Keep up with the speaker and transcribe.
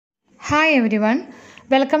Hi everyone,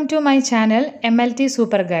 welcome to my channel MLT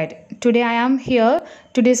Super Guide. Today I am here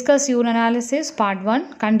to discuss urine analysis part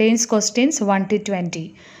 1 contains questions 1 to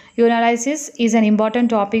 20. Urine analysis is an important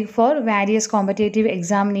topic for various competitive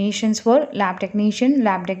examinations for lab technician,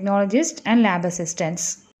 lab technologist and lab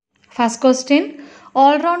assistants. First question,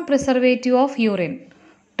 all-round preservative of urine.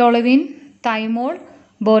 Toluene, thymol,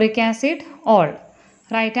 boric acid, all.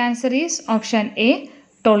 Right answer is option A,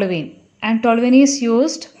 toluene. And toluene is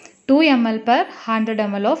used 2 ml per 100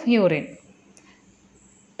 ml of urine.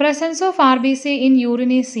 Presence of RBC in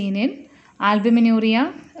urine is seen in albuminuria,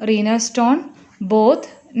 renal stone, both,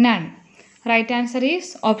 none. Right answer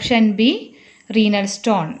is option B, renal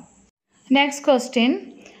stone. Next question.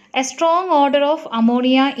 A strong odor of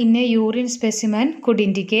ammonia in a urine specimen could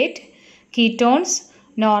indicate ketones,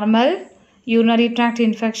 normal, urinary tract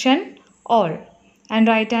infection, all. And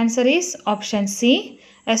right answer is option C.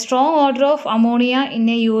 A strong odor of ammonia in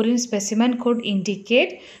a urine specimen could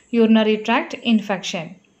indicate urinary tract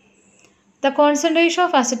infection. The concentration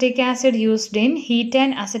of acetic acid used in heat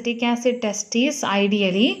and acetic acid test is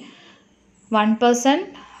ideally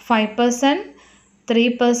 1%, 5%,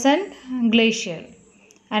 3% glacial.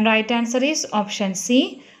 And right answer is option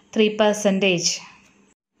C, 3%.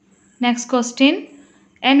 Next question.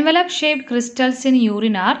 Envelope shaped crystals in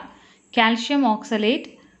urine are calcium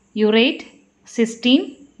oxalate, urate,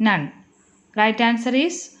 cysteine, none. Right answer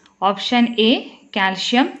is option A,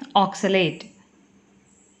 calcium oxalate.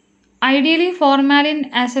 Ideally, formalin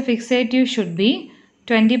as a fixative should be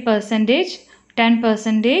 20%,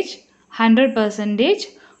 10%, 100%,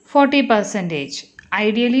 40%.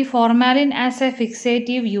 Ideally, formalin as a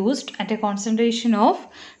fixative used at a concentration of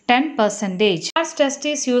 10%. First test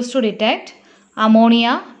is used to detect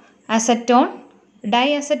ammonia, acetone,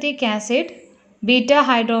 diacetic acid, beta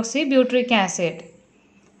hydroxybutyric acid.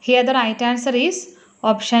 Here the right answer is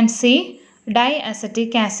option C,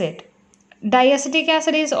 diacetic acid. Diacetic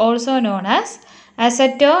acid is also known as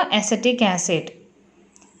acetoacetic acid.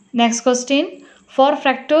 Next question. For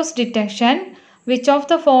fructose detection, which of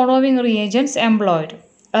the following reagents employed?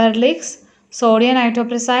 Ehrlich's, sodium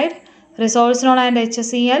nitroprusside, resorcinol and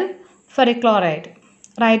HCl, ferric chloride.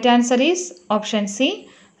 Right answer is option C,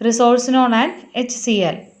 resorcinol and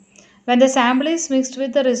HCl. When the sample is mixed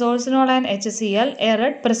with the resorcinol and HCl, a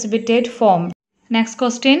red precipitate formed. Next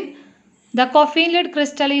question. The coffin-lid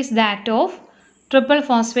crystal is that of triple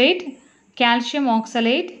phosphate, calcium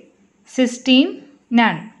oxalate, cysteine,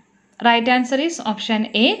 none. Right answer is option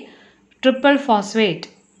A, triple phosphate.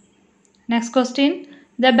 Next question.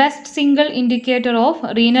 The best single indicator of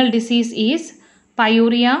renal disease is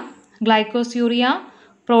pyuria, glycosuria,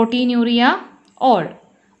 proteinuria, all.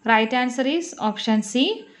 Right answer is option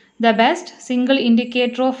C. The best single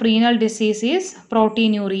indicator of renal disease is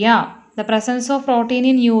proteinuria. The presence of protein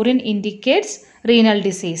in urine indicates renal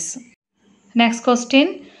disease. Next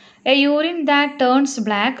question. A urine that turns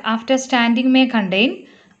black after standing may contain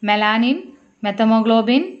melanin,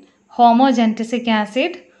 methemoglobin, homogenesic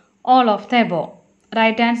acid, all of the above.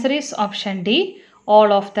 Right answer is option D,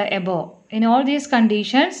 all of the above. In all these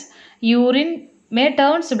conditions, urine may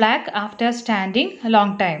turn black after standing a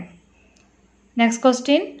long time. Next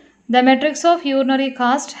question. The matrix of urinary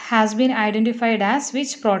cast has been identified as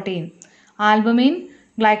which protein? Albumin,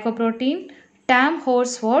 glycoprotein, TAM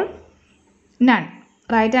horse wall, none.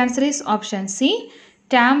 Right answer is option C,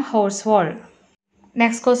 TAM horse wall.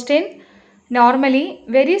 Next question. Normally,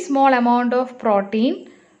 very small amount of protein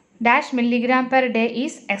dash milligram per day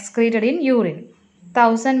is excreted in urine.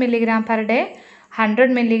 1000 milligram per day, 100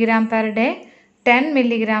 milligram per day, 10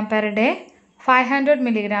 milligram per day, 500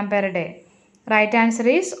 milligram per day. Right answer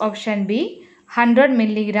is option B, 100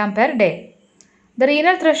 milligram per day. The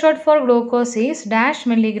renal threshold for glucose is dash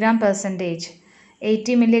milligram percentage.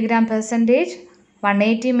 80 milligram percentage,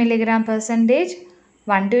 180 milligram percentage,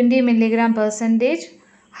 120 milligram percentage,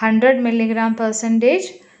 100 milligram percentage.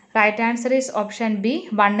 Right answer is option B,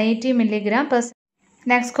 180 milligram percentage.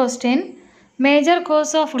 Next question. Major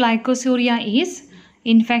cause of glycosuria is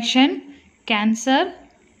infection, cancer,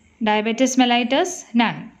 diabetes mellitus,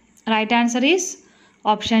 none. Right answer is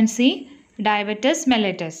option C, diabetes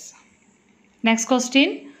mellitus. Next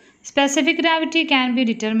question. Specific gravity can be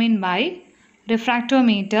determined by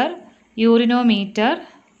refractometer, urinometer,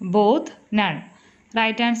 both, none.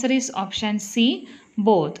 Right answer is option C,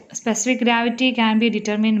 both. Specific gravity can be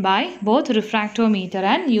determined by both refractometer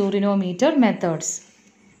and urinometer methods.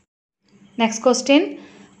 Next question.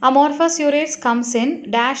 Amorphous urates comes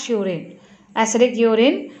in dash urine. Acidic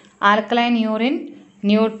urine, alkaline urine,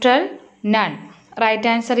 neutral, none. Right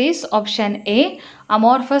answer is option A.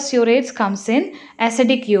 Amorphous urates comes in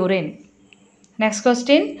acidic urine. Next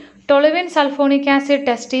question. Toluene sulfonic acid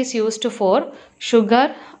test is used for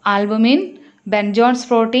sugar, albumin, Ben-Jones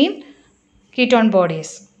protein, ketone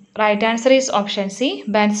bodies. Right answer is option C,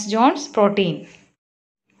 Ben-Jones protein.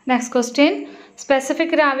 Next question.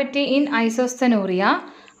 Specific gravity in isostenuria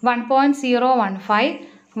 1.015,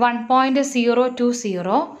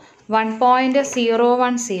 1.020,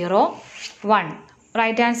 1.0101.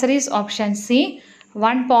 Right answer is option C,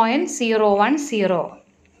 1.010.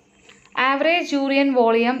 Average urine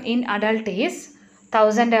volume in adult is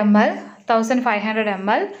 1000 ml, 1500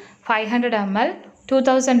 ml, 500 ml,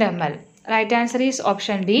 2000 ml. Right answer is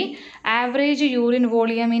option B. Average urine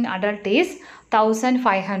volume in adult is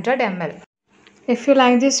 1500 ml. If you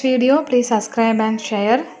like this video, please subscribe and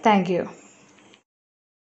share. Thank you.